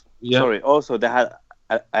sorry. Also, they had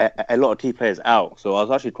a lot of key players out, so I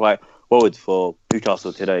was actually quite worried for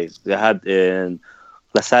Newcastle today. They had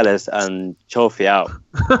Lascelles and Chelsea out.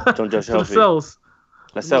 John Joe Chelsea. Lascelles.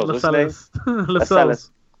 What's his name?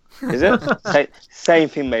 Lascelles. Is it? Same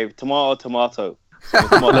thing, mate. Tomato. Tomato. Put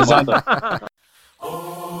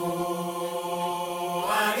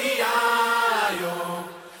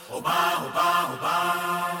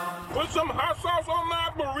some hot sauce on my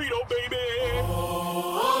burrito, baby.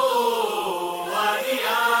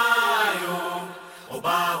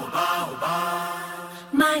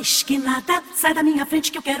 Mais que nada, sai da minha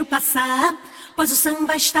frente que eu quero passar, pois o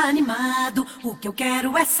samba está animado, o que eu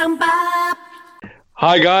quero é sambar.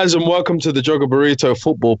 Hi guys, and welcome to the Joga Burrito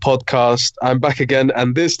Football Podcast. I'm back again,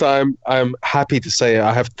 and this time I'm happy to say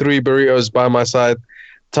I have three burritos by my side: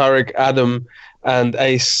 Tariq, Adam, and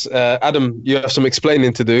Ace. Adam, you have some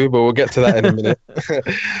explaining to do, but we'll get to that in a minute.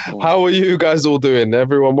 How are you guys all doing?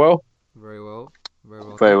 Everyone well? Very well.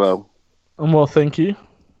 Very well. I'm well, thank you.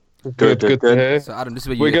 Good to hear. So Adam, this is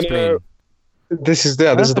where you explain. This is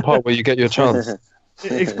the part where you get your chance.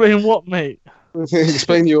 Explain what, mate?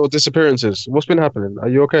 Explain your disappearances. What's been happening? Are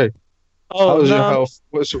you okay? How's your health?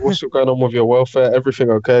 What's going on with your welfare? Everything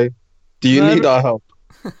okay? Do you need our help?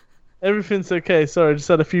 Everything's okay. Sorry, I just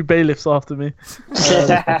had a few bailiffs after me.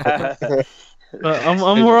 But I'm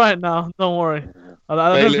all right now. Don't worry. I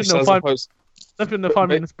don't think they'll find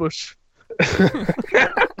me in this bush.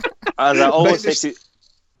 As I always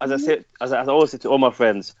say to all my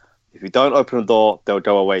friends, if you don't open the door, they'll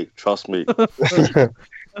go away. Trust me.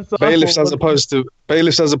 Bailiffs as opposed to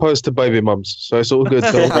baby mums, so it's all good.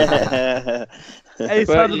 Ace,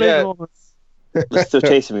 how the baby mums? They're still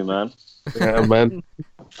chasing me, man. Yeah, man.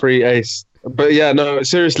 Free Ace. But yeah, no,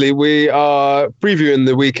 seriously, we are previewing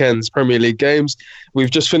the weekend's Premier League games. We've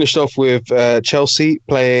just finished off with Chelsea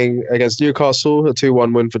playing against Newcastle, a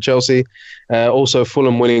 2-1 win for Chelsea. Also,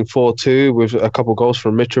 Fulham winning 4-2 with a couple goals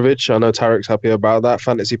from Mitrovic. I know Tariq's happy about that,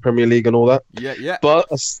 Fantasy Premier League and all that. Yeah. But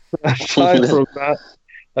aside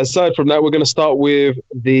from that, we're going to start with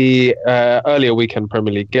the earlier weekend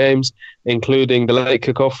Premier League games, including the late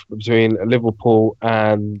kickoff between Liverpool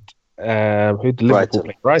and who did Liverpool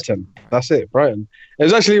play? Brighton. That's it, Brighton. It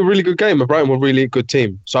was actually a really good game, and Brighton were a really good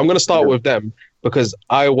team. So I'm going to start with them because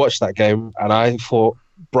I watched that game and I thought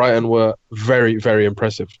Brighton were very, very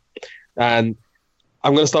impressive. And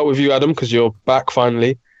I'm going to start with you, Adam, because you're back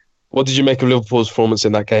finally. What did you make of Liverpool's performance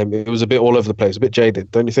in that game? It was a bit all over the place, a bit jaded,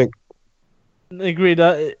 don't you think? Agreed.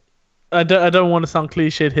 I don't want to sound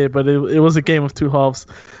cliched here, but it was a game of two halves.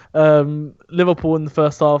 Liverpool in the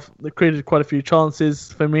first half, they created quite a few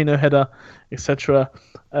chances, Firmino header, etc.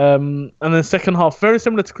 And then second half, very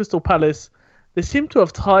similar to Crystal Palace, they seem to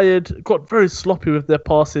have got very sloppy with their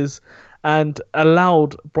passes and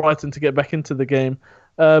allowed Brighton to get back into the game.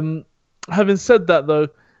 Having said that, though,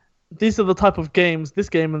 these are the type of games, this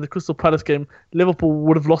game and the Crystal Palace game, Liverpool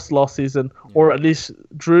would have lost last season, or at least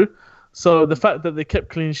drew. So the fact that they kept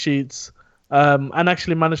clean sheets and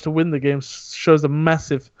actually managed to win the game shows a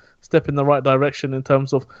massive step in the right direction in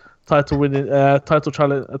terms of title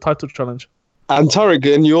challenge. And Tariq,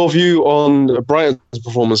 in your view on Brighton's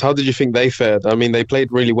performance, how did you think they fared? I mean, they played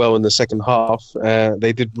really well in the second half.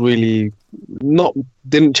 They didn't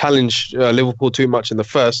challenge Liverpool too much in the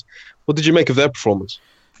first. What did you make of their performance?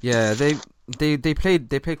 Yeah, they played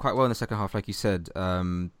quite well in the second half, like you said.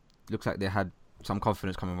 Looks like they had some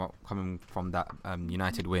confidence coming from that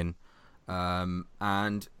United win,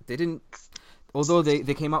 and they didn't. Although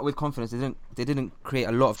they came out with confidence, they didn't create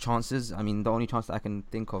a lot of chances. I mean, the only chance that I can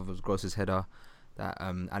think of was Gross's header that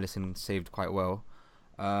Alisson saved quite well,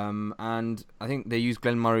 and I think they used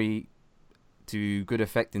Glenn Murray to good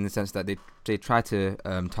effect in the sense that they tried to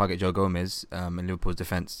target Joe Gomez in Liverpool's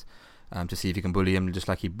defence to see if he can bully him, just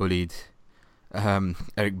like he bullied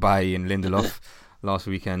Eric Bailly and Lindelof last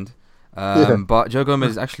weekend. But Joe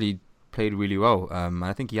Gomez actually played really well.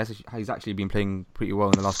 I think he's actually been playing pretty well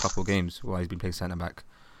in the last couple of games while he's been playing centre back.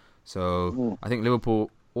 So I think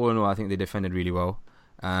Liverpool, all in all, I think they defended really well.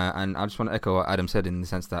 And I just want to echo what Adam said in the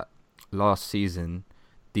sense that last season,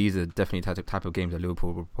 these are definitely type of games that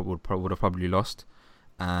Liverpool would have probably lost,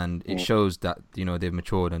 and it shows that they've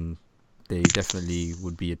matured and they definitely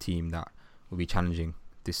would be a team that will be challenging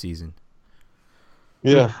this season.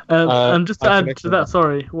 Yeah. And just to add to that,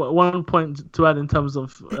 sorry, one point to add in terms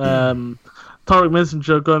of Tariq mentioned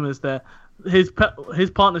Joe Gomez there. His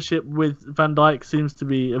partnership with Van Dijk seems to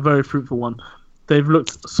be a very fruitful one. They've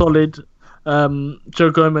looked solid. Joe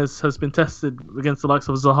Gomez has been tested against the likes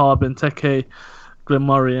of Zaha, Benteke, Glenn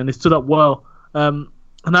Murray, and he stood up well. And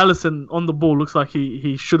Alisson on the ball looks like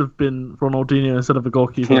he should have been Ronaldinho instead of a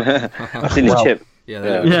goalkeeper. I've seen his chip.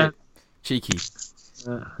 Yeah. Cheeky.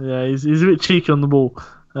 Yeah, he's a bit cheeky on the ball.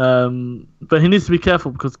 But he needs to be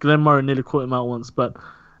careful because Glenn Murray nearly caught him out once. But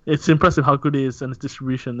it's impressive how good he is and his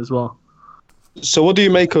distribution as well. So what do you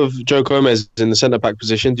make of Joe Gomez in the centre-back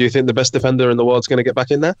position? Do you think the best defender in the world is going to get back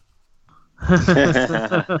in there?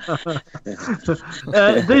 Dejan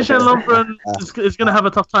Lovren is going to have a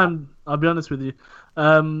tough time, I'll be honest with you.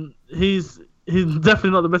 He's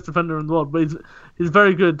definitely not the best defender in the world, but he's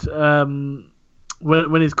very good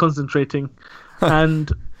when he's concentrating.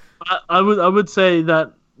 And I would say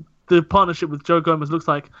that the partnership with Joe Gomez looks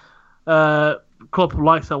like Klopp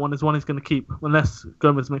likes that one. Is one he's going to keep unless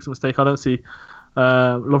Gomez makes a mistake. I don't see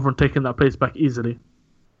Lovren taking that place back easily.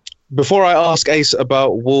 Before I ask Ace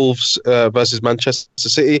about Wolves versus Manchester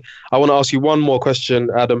City, I want to ask you one more question,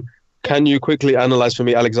 Adam. Can you quickly analyse for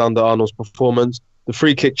me Alexander-Arnold's performance, the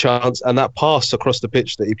free kick chance, and that pass across the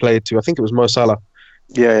pitch that he played to? I think it was Mo Salah.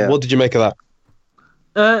 Yeah. What did you make of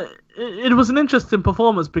that? It was an interesting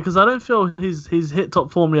performance because I don't feel he's hit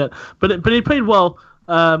top form yet. But he played well.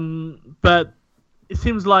 But it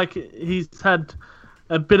seems like he's had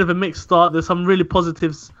a bit of a mixed start. There's some really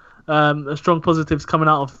positives, strong positives coming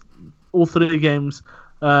out of all three games.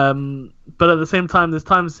 But at the same time, there's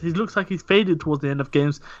times he looks like he's faded towards the end of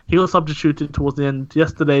games. He got substituted towards the end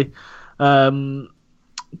yesterday. But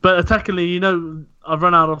attackingly, I've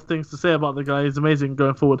run out of things to say about the guy. He's amazing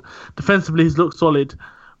going forward. Defensively, he's looked solid.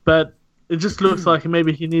 But it just looks like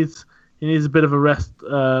maybe he needs a bit of a rest.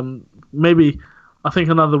 Maybe I think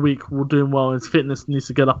another week will do him well. His fitness needs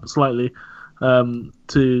to get up slightly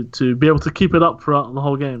to be able to keep it up throughout the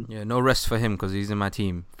whole game. Yeah, no rest for him because he's in my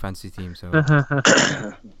fantasy team. So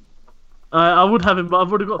I would have him, but I've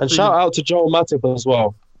already got. And shout out to Joel Matip as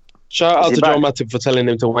well. Shout out to Joel Matip for telling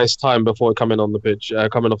him to waste time before coming off the pitch,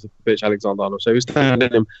 Alexander-Arnold. So he was telling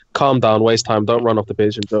him, calm down, waste time, don't run off the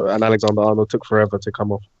pitch. And Alexander-Arnold took forever to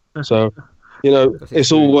come off. So,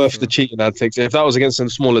 it's all worth the cheating antics. If that was against a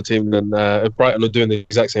smaller team, then if Brighton were doing the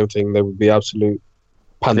exact same thing, there would be absolute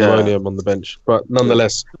pandemonium on the bench. But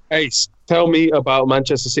nonetheless, Ace, tell me about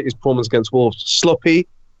Manchester City's performance against Wolves. Sloppy,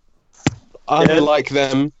 unlike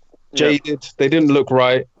them, jaded. They didn't look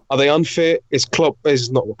right. Are they unfit? Is Pep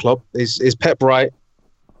right?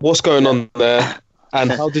 What's going on there?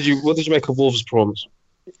 And what did you make of Wolves' performance?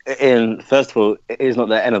 First of all, it is not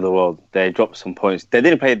the end of the world. They dropped some points. They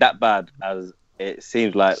didn't play that bad as it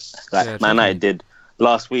seems like Man United did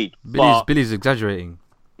last week. Billy's exaggerating.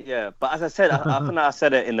 Yeah, but as I said, I think I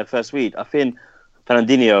said it in the first week. I think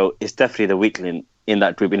Fernandinho is definitely the weakling in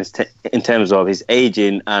that group in terms of his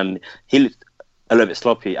aging, and he looked a little bit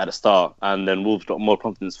sloppy at the start, and then Wolves got more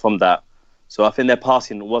confidence from that. So I think their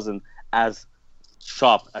passing wasn't as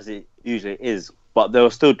sharp as it usually is, but they were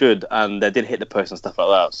still good, and they did hit the post and stuff like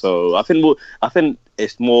that. So I think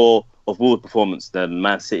it's more of Wolves' performance than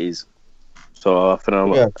Man City's. So I think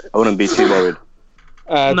I wouldn't be too worried.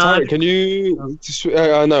 Tarek, can you?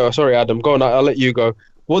 No, sorry, Adam. Go on. I'll let you go.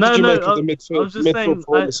 What did you make of the midfield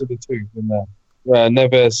performance of the two in there?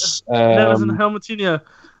 Neves and Helmoutinho.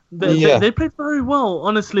 They played very well,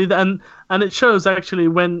 honestly, and it shows actually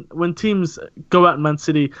when teams go at Man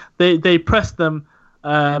City, they press them,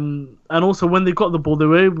 and also when they got the ball, they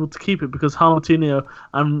were able to keep it because Helmoutinho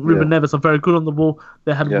and Ruben Neves are very good on the ball.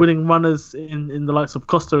 They had winning runners in the likes of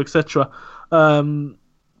Costa, etc.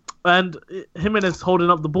 And Jimenez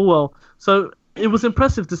holding up the ball well. So it was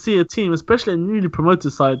impressive to see a team, especially a newly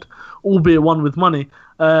promoted side, albeit one with money,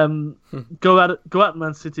 go at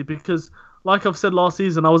Man City because, like I've said last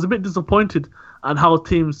season, I was a bit disappointed at how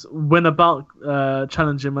teams went about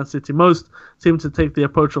challenging Man City. Most seem to take the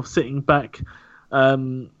approach of sitting back,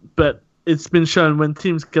 but it's been shown when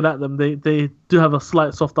teams get at them, they do have a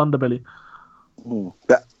slight soft underbelly.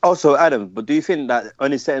 But also, Adam, do you think that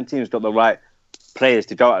only certain teams got the right players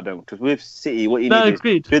to go at them? Because with City, what you need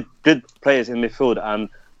is good players in midfield and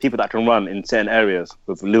people that can run in certain areas.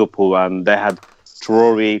 With Liverpool, and they had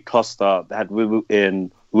Traore, Costa, they had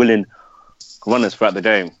willing runners throughout the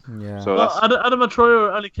game. Yeah. So Adama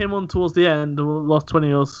Traore only came on towards the end, the last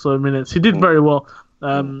 20 or so minutes. He did very well,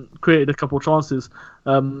 created a couple of chances.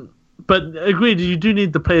 But agreed, you do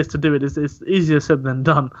need the players to do it. It's easier said than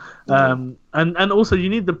done. And also you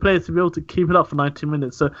need the players to be able to keep it up for 90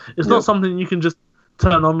 minutes. So it's not something you can just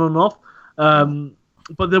turn on and off.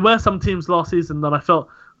 But there were some teams last season that I felt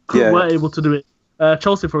were able to do it.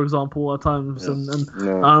 Chelsea, for example, at times, and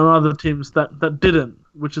other teams that didn't,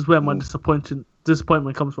 which is where my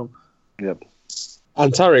disappointment comes from. Yep.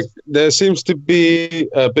 And Tarek, there seems to be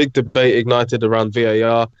a big debate ignited around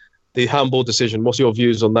VAR. the handball decision. What's your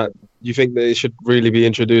views on that? Do you think that it should really be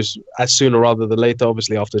introduced as sooner rather than later?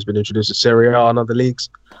 Obviously, after it's been introduced to Serie A and other leagues.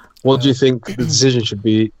 What do you think the decision should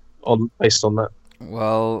be based on that?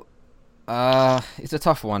 Well, it's a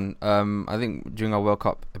tough one. I think during our World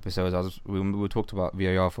Cup episodes, we talked about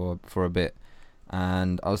VAR for a bit,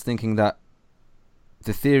 and I was thinking that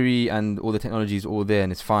the theory and all the technology is all there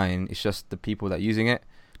and it's fine. It's just the people that are using it,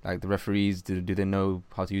 like the referees. Do they know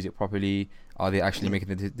how to use it properly? Are they actually making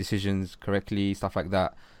the decisions correctly? Stuff like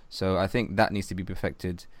that. So I think that needs to be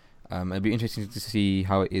perfected. It'd be interesting to see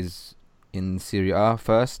how it is in Serie A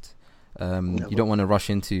first. You don't want to rush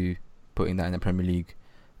into putting that in the Premier League.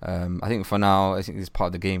 I think for now, I think it's part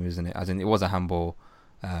of the game, isn't it? As in, it was a handball.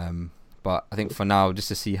 But I think for now, just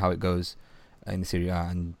to see how it goes in the Serie A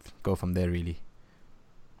and go from there, really.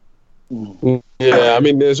 Yeah, I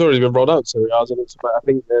mean, it's already been rolled out, Serie A, hasn't it? But I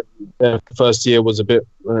think the first year was a bit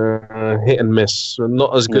hit and miss.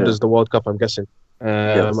 Not as good as the World Cup, I'm guessing.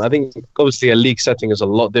 Yes. I think, obviously, a league setting is a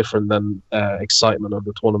lot different than excitement of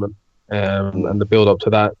the tournament and the build-up to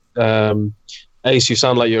that. Ace, you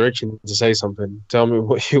sound like you're itching to say something. Tell me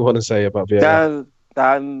what you want to say about VAR.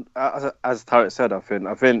 Dan, as Tarek said, I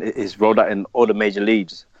think it's rolled out in all the major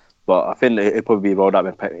leagues, but I think it'll probably be rolled out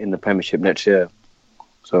in the Premiership next year.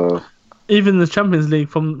 So even the Champions League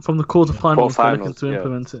from the quarterfinals, they're looking to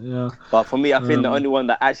implement it. Yeah, but for me, I think the only one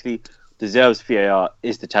that actually deserves VAR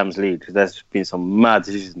is the Champions League, because there's been some mad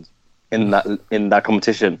decisions in that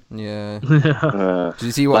competition. Yeah. Did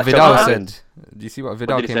you see what Vidal said? Did you see what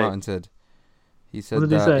Vidal came out and said? He said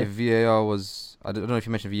that if VAR was, I don't know if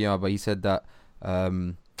you mentioned VAR, but he said that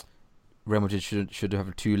Real Madrid should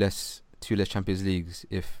have two less Champions Leagues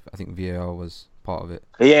if I think VAR was part of it.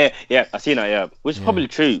 Yeah, I seen that. Yeah, which is probably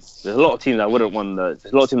true. There's a lot of teams that wouldn't won there's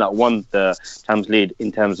a lot of teams that won the Champions League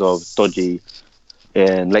in terms of dodgy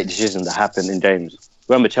and late decisions that happened in games.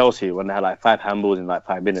 Remember Chelsea when they had like 5 handballs in like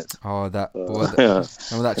 5 minutes? Oh, remember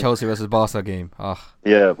that Chelsea versus Barca game?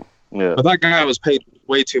 Yeah. But that guy was paid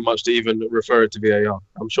way too much to even refer it to VAR.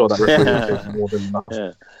 I'm sure that referee was paid more than enough.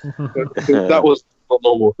 Yeah. That was not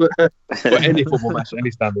normal for any football match,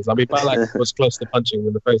 any standards. I mean, Balak was close to punching him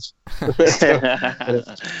in the face.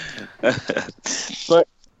 But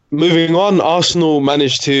moving on, Arsenal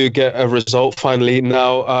managed to get a result finally.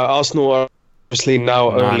 Now, Arsenal are obviously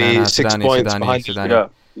now only 6 points behind.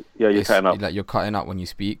 Yeah, you're cutting up. Like you're cutting up when you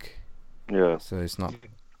speak. Yeah. So it's not.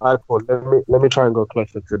 I thought, let me try and go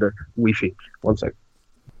closer to the Wi-Fi. 1 sec.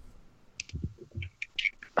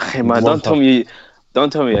 Hey man, don't tell me.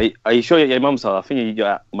 Are you sure you're at your mum's house? I think you're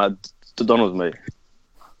at McDonald's, mate.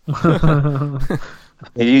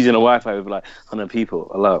 You're using a Wi-Fi with like 100 people.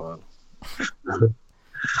 I love it, man.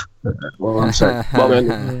 1 sec.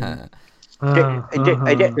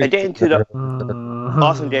 I get into the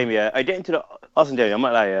Arsenal game. Yeah, I get into the Arsenal game. I'm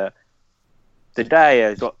like, the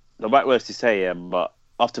guy got the right words to say. Yeah, but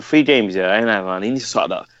after 3 games, I ain't know, man. He needs to sort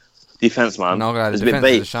that defense, man. No, guys, the defense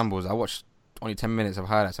is a shambles. I watched only 10 minutes of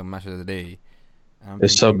highlights on Match of the Day.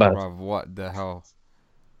 It's so bad. Bruv, what the hell?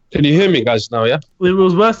 Can you hear me, guys, now, yeah? It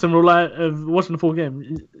was worse than watching the full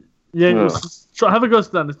game. Yeah. Have a go,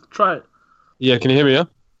 Stan. Try it. Yeah, can you hear me, yeah?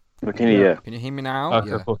 Can you hear? Can you hear me now?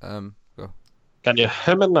 Okay, cool. Go. Can you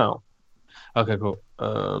hear me now? Okay, cool.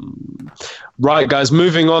 Right, guys,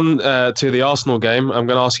 moving on to the Arsenal game. I'm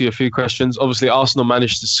going to ask you a few questions. Obviously, Arsenal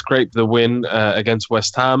managed to scrape the win against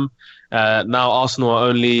West Ham. Now Arsenal are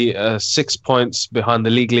only 6 points behind the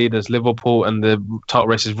league leaders, Liverpool, and the title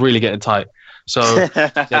race is really getting tight. So,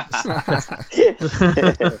 why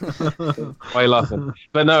are you laughing?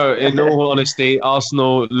 But no, in all honesty,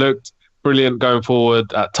 Arsenal looked brilliant going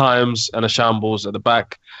forward at times and a shambles at the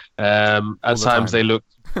back. At times they looked,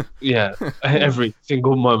 every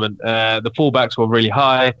single moment. The fullbacks were really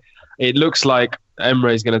high. It looks like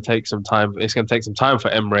Emre is going to take some time. It's going to take some time for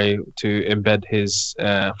Emre to embed his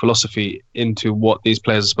philosophy into what these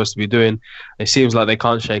players are supposed to be doing. It seems like they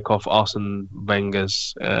can't shake off Arsene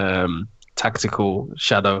Wenger's tactical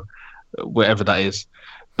shadow, wherever that is.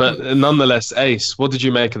 But nonetheless, Ace, what did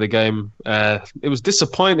you make of the game? It was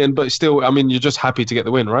disappointing, but still, I mean, you're just happy to get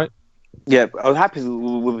the win, right? Yeah, I was happy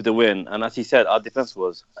with the win. And as you said, our defense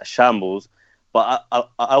was a shambles. But I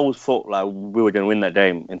always thought like we were going to win that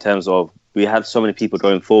game in terms of we had so many people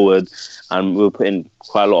going forward and we were putting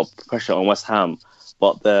quite a lot of pressure on West Ham.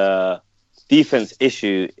 But the defense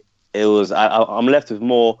issue, I'm left with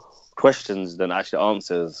more questions than actually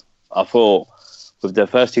answers. I thought with the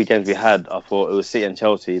first 2 games we had, I thought it was City and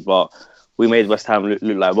Chelsea, but we made West Ham look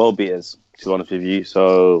like world beaters, to be honest with you.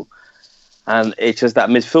 So, and it's just that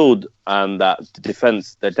midfield and that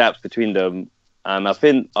defense, the gaps between them. And I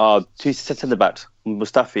think our 2 centre-backs,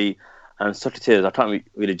 Mustafi and Socrates, I can't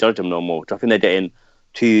really judge them no more. I think they're getting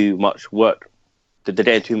too much work. They're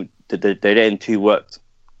getting too worked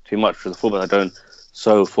too much for the fullback. I don't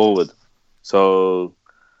so forward. So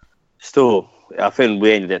still, I think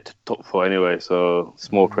we ain't get top 4 anyway. So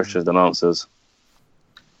it's more questions than answers.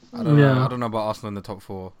 I don't know about Arsenal in the top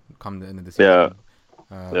 4 come the end of the season.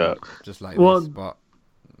 Just like this, but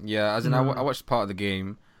yeah, as in I watched part of the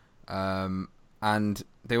game, and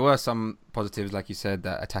there were some positives, like you said,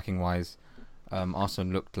 that attacking wise,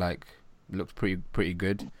 Arsenal looked pretty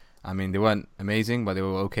good. I mean, they weren't amazing, but they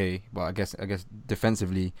were okay. But I guess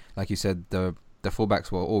defensively, like you said, the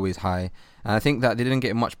fullbacks were always high, and I think that they didn't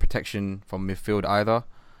get much protection from midfield either.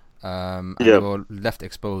 And they were left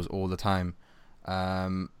exposed all the time.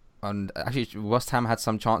 And actually, West Ham had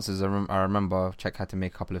some chances. I remember Czech had to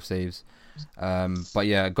make a couple of saves. But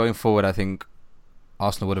yeah, going forward, I think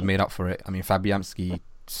Arsenal would have made up for it. I mean, Fabianski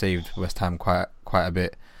saved West Ham quite a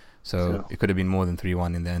bit, so it could have been more than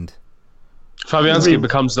 3-1 in the end. Fabianski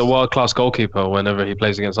becomes the world-class goalkeeper whenever he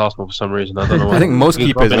plays against Arsenal for some reason. I don't know why. I think most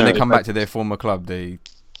keepers, when they come back to their former club, they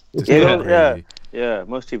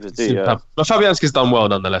most keepers do. Yeah. But Fabianski's done well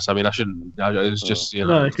nonetheless. I mean, I shouldn't. It's just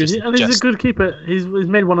and he's a good keeper. He's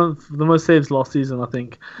made one of the most saves last season, I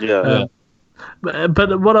think. Yeah.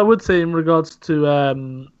 But what I would say in regards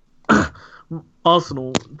to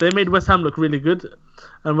Arsenal, they made West Ham look really good,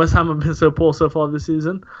 and West Ham have been so poor so far this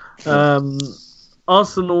season.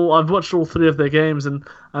 Arsenal, I've watched all 3 of their games, and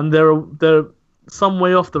they're some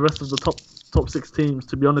way off the rest of the top 6 teams.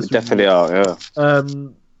 To be honest, definitely are. Yeah.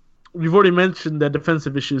 You've already mentioned their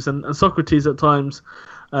defensive issues, and Socrates at times,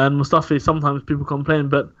 and Mustafi. Sometimes people complain,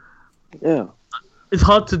 but it's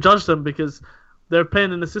hard to judge them because they're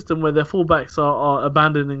playing in a system where their fullbacks are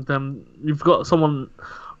abandoning them. You've got someone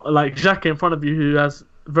like Xhaka in front of you who has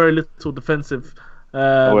very little defensive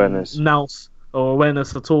awareness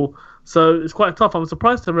at all. So it's quite tough. I'm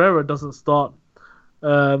surprised Herrera doesn't start. I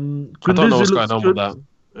don't know what's going on with that.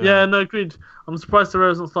 Yeah, no, agreed. I'm surprised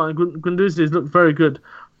Herrera's not starting. Guendouzi has looked very good.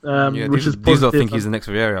 Which is these don't think he's the next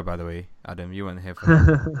Vieira, by the way. Adam, you weren't here for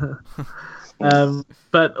that.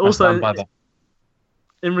 But also,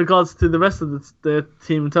 in regards to the rest of the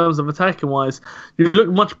team, in terms of attacking wise, you look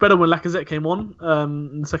much better when Lacazette came on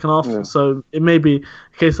in the second half. Yeah. So it may be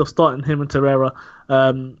a case of starting him and Torreira,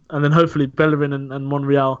 and then hopefully Bellerin and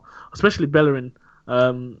Monreal, especially Bellerin,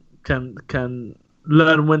 can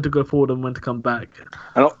learn when to go forward and when to come back,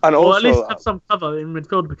 and also, or at least have some cover in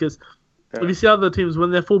midfield, because if you see other teams,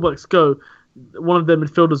 when their fullbacks go, one of their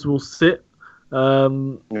midfielders will sit.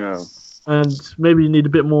 And maybe you need a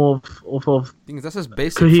bit more of that's just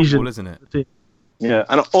basic cohesion, football, isn't it? Yeah,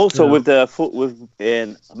 and also with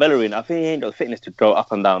Bellerin, I think he ain't got the fitness to go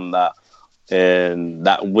up and down that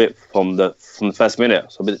width from the first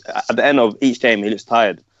minute. So at the end of each game, he looks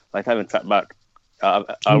tired, like having tracked back. I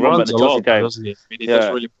remember the Chelsea game. Doesn't he? I mean, he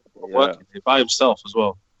does really work by himself as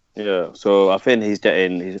well. Yeah, so I think he's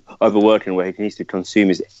overworking where he needs to consume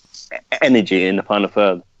his energy in the final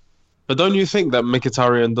third. But don't you think that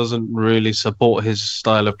Mkhitaryan doesn't really support his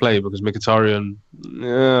style of play? Because Mkhitaryan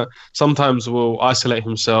sometimes will isolate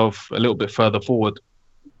himself a little bit further forward.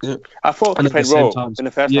 Yeah. I thought he played well in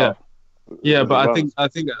the first half. Yeah, but I think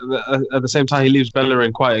at the same time he leaves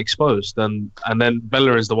Bellerin quite exposed, and then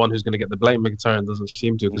Bellerin is the one who's going to get the blame. Mkhitaryan doesn't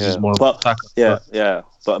seem to because he's more of an attacker.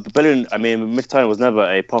 But Bellerin, I mean, Mkhitaryan was never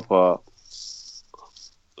a proper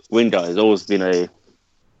winger. He's always been a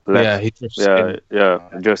left. He drifts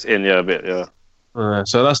just in a bit.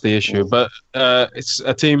 So that's the issue. But it's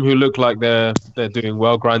a team who look like they're doing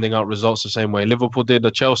well, grinding out results the same way Liverpool did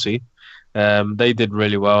at Chelsea. They did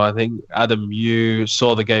really well. I think, Adam, you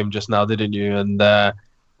saw the game just now, didn't you? And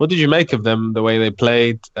what did you make of them, the way they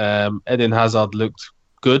played? Eden Hazard looked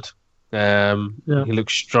good. He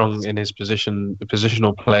looked strong in his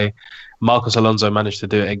positional play. Marcos Alonso managed to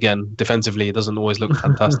do it again. Defensively, it doesn't always look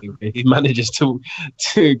fantastic. He manages to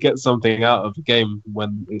get something out of the game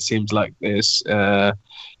when it seems like it's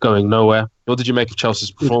going nowhere. What did you make of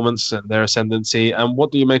Chelsea's performance and their ascendancy? And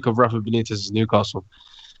what do you make of Rafa Benitez's Newcastle?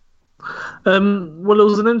 Well, it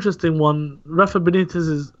was an interesting one. Rafa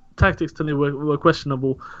Benitez's tactics to me were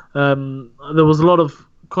questionable. There was a lot of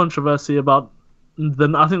controversy about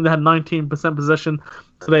them. I think they had 19% possession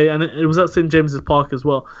today, and it was at St James's Park as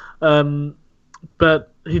well.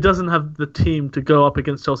 But he doesn't have the team to go up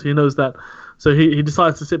against Chelsea. He knows that, so he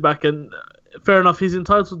decides to sit back, and fair enough, he's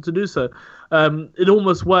entitled to do so. It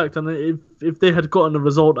almost worked, and if they had gotten a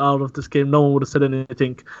result out of this game, no one would have said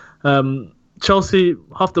anything. Chelsea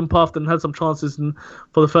huffed and puffed and had some chances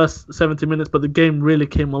for the first 70 minutes, but the game really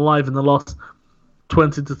came alive in the last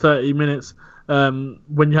 20 to 30 minutes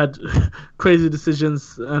when you had crazy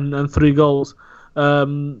decisions and 3 goals.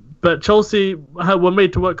 But Chelsea were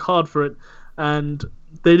made to work hard for it, and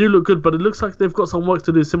they do look good, but it looks like they've got some work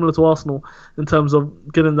to do, similar to Arsenal, in terms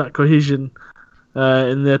of getting that cohesion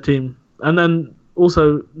in their team. And then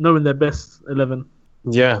also knowing their best 11.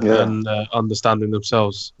 Yeah. And understanding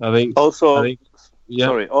themselves. I think. Also,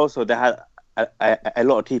 they had a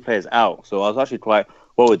lot of key players out, so I was actually quite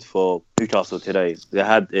worried for Newcastle today. They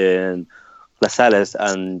had in Lascelles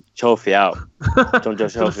and Choffi out. Jonjo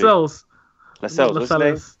Choffi. Lascelles. What's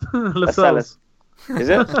his name? Lascelles. Is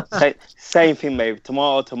it? Same thing, mate.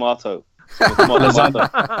 Tomato.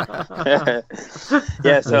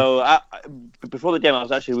 Yeah, so before the game, I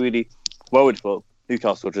was actually really worried for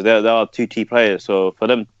Newcastle because there are 2 key players. So for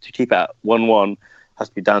them to keep it at 1-1 has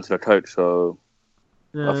to be down to the coach. So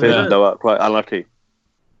I think they were quite unlucky.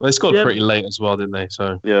 Well, they scored pretty late as well, didn't they?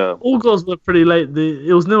 So yeah, all goals were pretty late.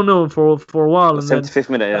 It was 0-0 for a while, and 75th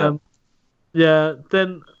minute.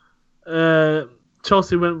 Then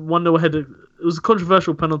Chelsea went 1-0 ahead. It was a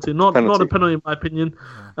controversial penalty, not a penalty in my opinion.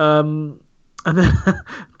 And then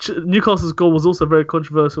Newcastle's goal was also very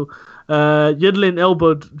controversial. Yedlin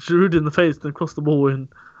elbowed Giroud in the face and crossed the ball in.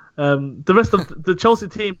 The rest of the Chelsea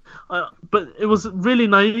team, but it was really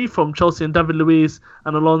naive from Chelsea and David Luiz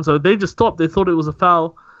and Alonso. They just stopped. They thought it was a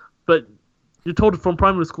foul, but you're told from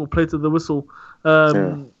primary school, play to the whistle,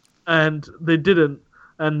 and they didn't.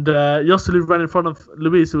 And Joselu ran in front of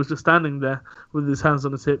Luiz, who was just standing there with his hands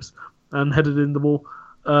on his hips and headed in the ball.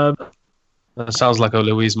 That sounds like a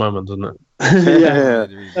Luiz moment, doesn't it?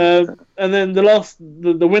 Yeah. And then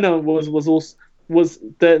the winner was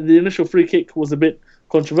the initial free kick was a bit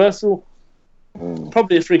controversial.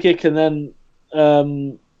 Probably a free kick, and then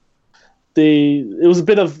it was a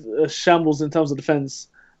bit of a shambles in terms of defence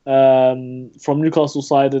from Newcastle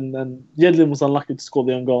side, and Yedlin was unlucky to score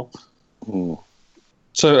the own goal.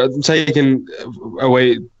 So taking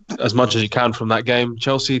away as much as you can from that game,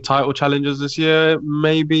 Chelsea title challengers this year,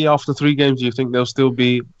 maybe after 3 games, do you think they'll still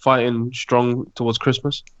be fighting strong towards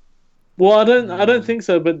Christmas? Well, I don't think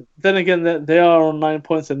so, but then again, they are on 9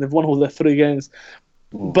 points and they've won all their 3 games.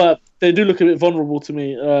 But they do look a bit vulnerable to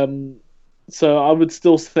me. So I would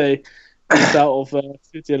still say it's out of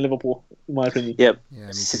City and Liverpool, in my opinion. Yep.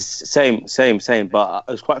 Yeah, same. But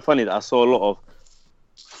it was quite funny that I saw a lot of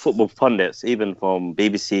football pundits, even from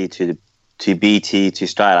BBC to BT to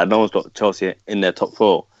Sky. Like, no one's got Chelsea in their top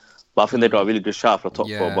 4. But I think they've got a really good shot for the top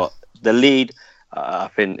 4. But the lead, I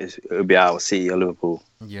think, it would be out of City or Liverpool.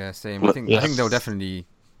 Yeah, same. I think they'll definitely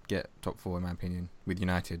get top 4, in my opinion, with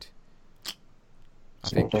United. I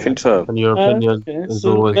think so. In your opinion, is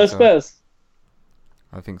always no Spurs.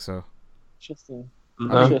 I think so. Interesting.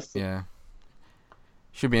 Yeah.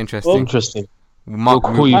 Should be interesting. Well, interesting. We'll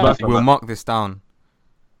mark this down.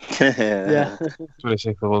 Yeah.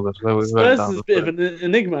 26th of August. Spurs is a bit of an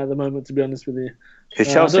enigma at the moment, to be honest with you.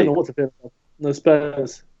 Chelsea? I don't know what to feel about. No,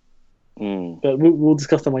 Spurs. But we'll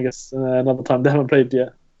discuss them, I guess, another time. They haven't played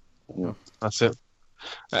yet. That's it.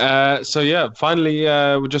 Finally,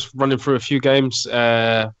 we're just running through a few games,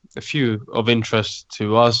 a few of interest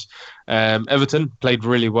to us. Everton played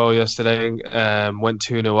really well yesterday, went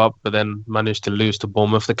 2-0 up, but then managed to lose to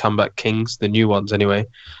Bournemouth, the comeback kings, the new ones anyway,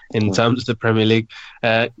 in terms of the Premier League.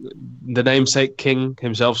 The namesake king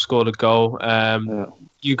himself scored a goal.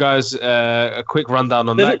 You guys, a quick rundown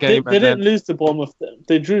on that game. They didn't lose to Bournemouth.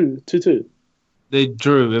 They drew 2-2. They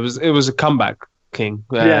drew. It was a comeback king.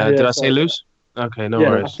 Did I say lose? Okay, no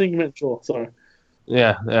worries. I think you meant draw. Sorry.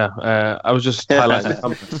 Yeah. I was just highlighting the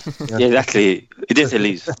comeback. Yeah, exactly. He didn't say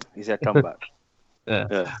lose. He said comeback.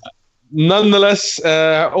 Yeah. Nonetheless,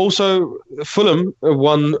 also Fulham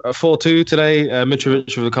won 4-2 today.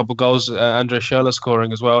 Mitrovic with a couple of goals. Andre Schürrle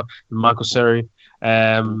scoring as well. Michael Seri.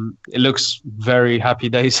 It looks very happy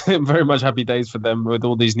days, very much happy days for them with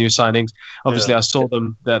all these new signings. Obviously, I saw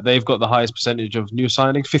them that they've got the highest percentage of new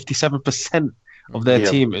signings. 57% of their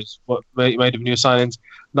team is made of new signings.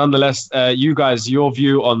 Nonetheless, you guys, your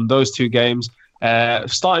view on those 2 games.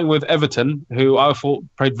 Starting with Everton, who I thought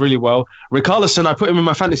played really well. Richarlison, I put him in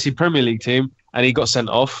my fantasy Premier League team, and he got sent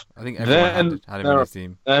off. I think everyone had him in his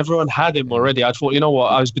team. Everyone had him already. I thought, you know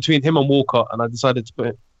what? I was between him and Walcott, and I decided to put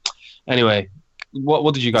him. Anyway,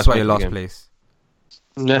 what did you guys? That's why you lost place.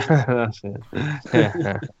 That's it.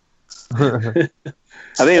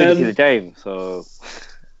 I think it was the game, so.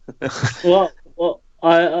 Well,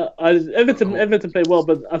 Everton played well,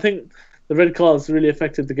 but I think the red cards really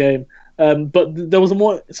affected the game. But there was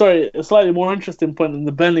a slightly more interesting point in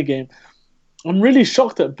the Burnley game. I'm really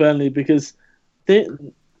shocked at Burnley because I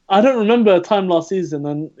don't remember a time last season,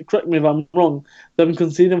 and correct me if I'm wrong, them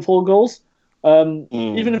conceding 4 goals.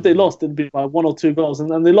 Even if they lost, it'd be by 1 or 2 goals,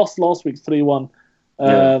 and they lost last week 3-1.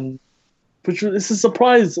 Which is a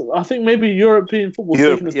surprise. I think maybe European football.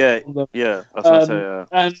 That's what I say,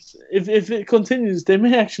 And if it continues, they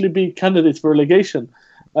may actually be candidates for relegation.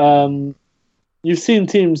 You've seen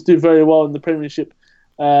teams do very well in the Premiership,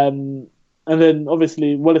 and then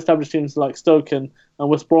obviously well-established teams like Stoke and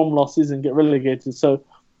West Brom last season get relegated. So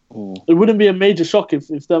it wouldn't be a major shock if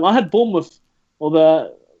them. I had Bournemouth, I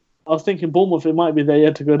was thinking Bournemouth. It might be their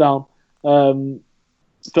year to go down.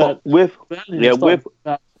 But with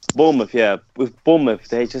Bournemouth, with Bournemouth,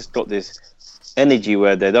 they just got this energy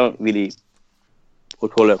where they don't really,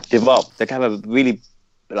 give up. They can have a really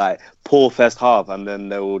poor first half, and then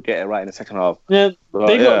they will get it right in the second half. Yeah,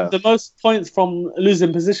 they got the most points from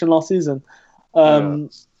losing position last season.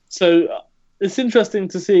 So it's interesting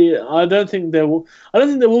to see. I don't think they will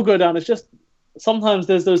go down. It's just sometimes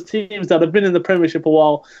there's those teams that have been in the Premiership a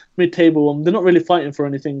while, mid-table, and they're not really fighting for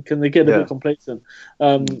anything. Can they get a bit complacent?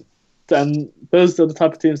 And those are the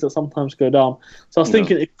type of teams that sometimes go down. So I was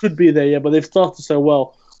thinking it could be there, but they've started so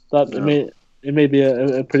well that it may be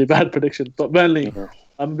a pretty bad prediction. But Burnley,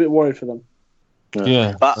 I'm a bit worried for them.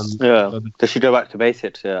 They should go back to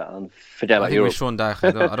basics, and forget about Europe. With Sean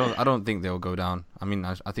Dyche, I don't think they'll go down. I mean,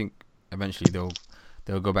 I think eventually they'll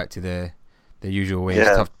go back to their usual ways.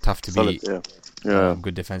 Tough to beat.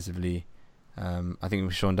 Good defensively. I think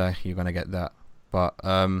with Sean Dyche, you're gonna get that. But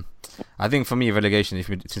I think for me, relegation,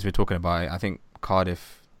 since we're talking about it, I think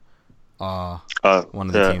Cardiff are one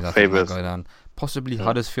of the teams I think might go down. Possibly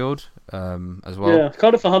Huddersfield as well. Yeah,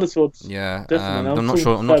 Cardiff and Huddersfield. Yeah, I'm not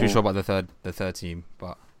sure. I'm not too sure about the third team,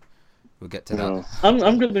 but we'll get to that.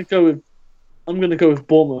 I'm gonna go with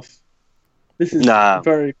Bournemouth. This is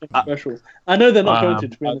very controversial. I know they're not going to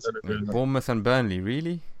be honest. Bournemouth and Burnley,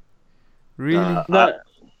 really? No,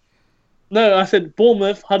 I said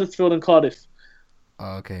Bournemouth, Huddersfield, and Cardiff.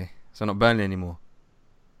 Oh, okay, so not Burnley anymore.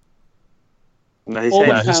 No, he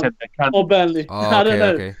said they can't. Or Burnley. Oh, I don't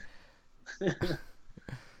know. Okay.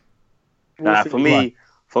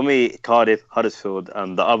 For me, Cardiff, Huddersfield,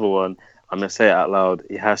 and the other one, I'm gonna say it out loud.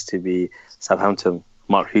 It has to be Southampton.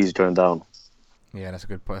 Mark Hughes going down. Yeah, that's a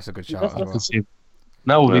good point. That's a good shout.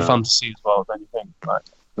 That would be fun to see as well. Don't you think?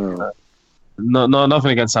 No,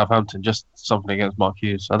 nothing against Southampton, just something against Mark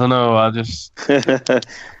Hughes. I don't know. I just can't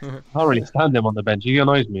really stand him on the bench. He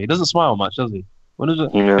annoys me. He doesn't smile much, does he? What is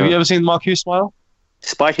it? Yeah. Have you ever seen Mark Hughes smile?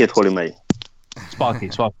 Spiky, I told him, mate.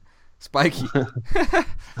 Spiky. Spiky.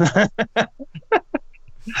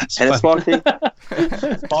 And Sparky?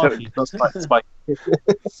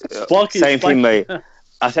 Sparky. Same thing, mate.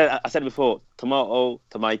 I said before, tomato,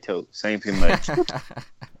 same thing, mate.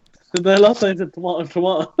 The last time he said tomato.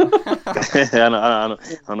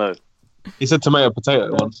 I know. He said tomato, potato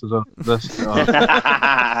once as well.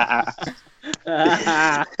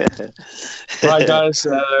 Right, guys.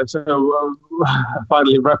 So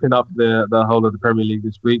finally wrapping up the whole of the Premier League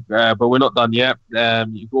this week, but we're not done yet.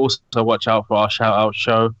 You can also watch out for our shout-out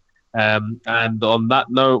show. And on that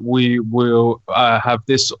note, we will have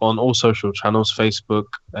this on all social channels: Facebook,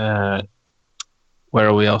 where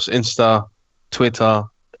are we else? Insta, Twitter.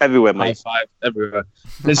 Everywhere, mate. High five, everywhere.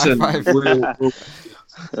 Listen,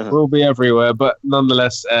 we'll be everywhere, but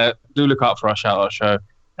nonetheless, do look out for our shout-out show,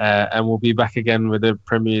 and we'll be back again with a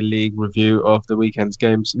Premier League review of the weekend's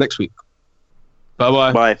games next week.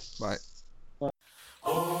 Bye-bye. Bye. Bye.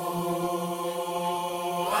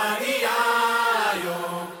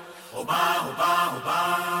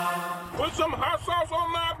 Put some hot sauce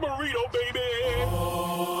on that burrito, baby.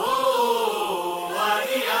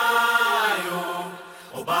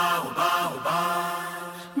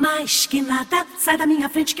 Mais que nada, sai da minha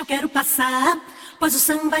frente que eu quero passar, pois o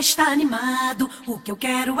samba está animado, o que eu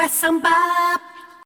quero é sambar.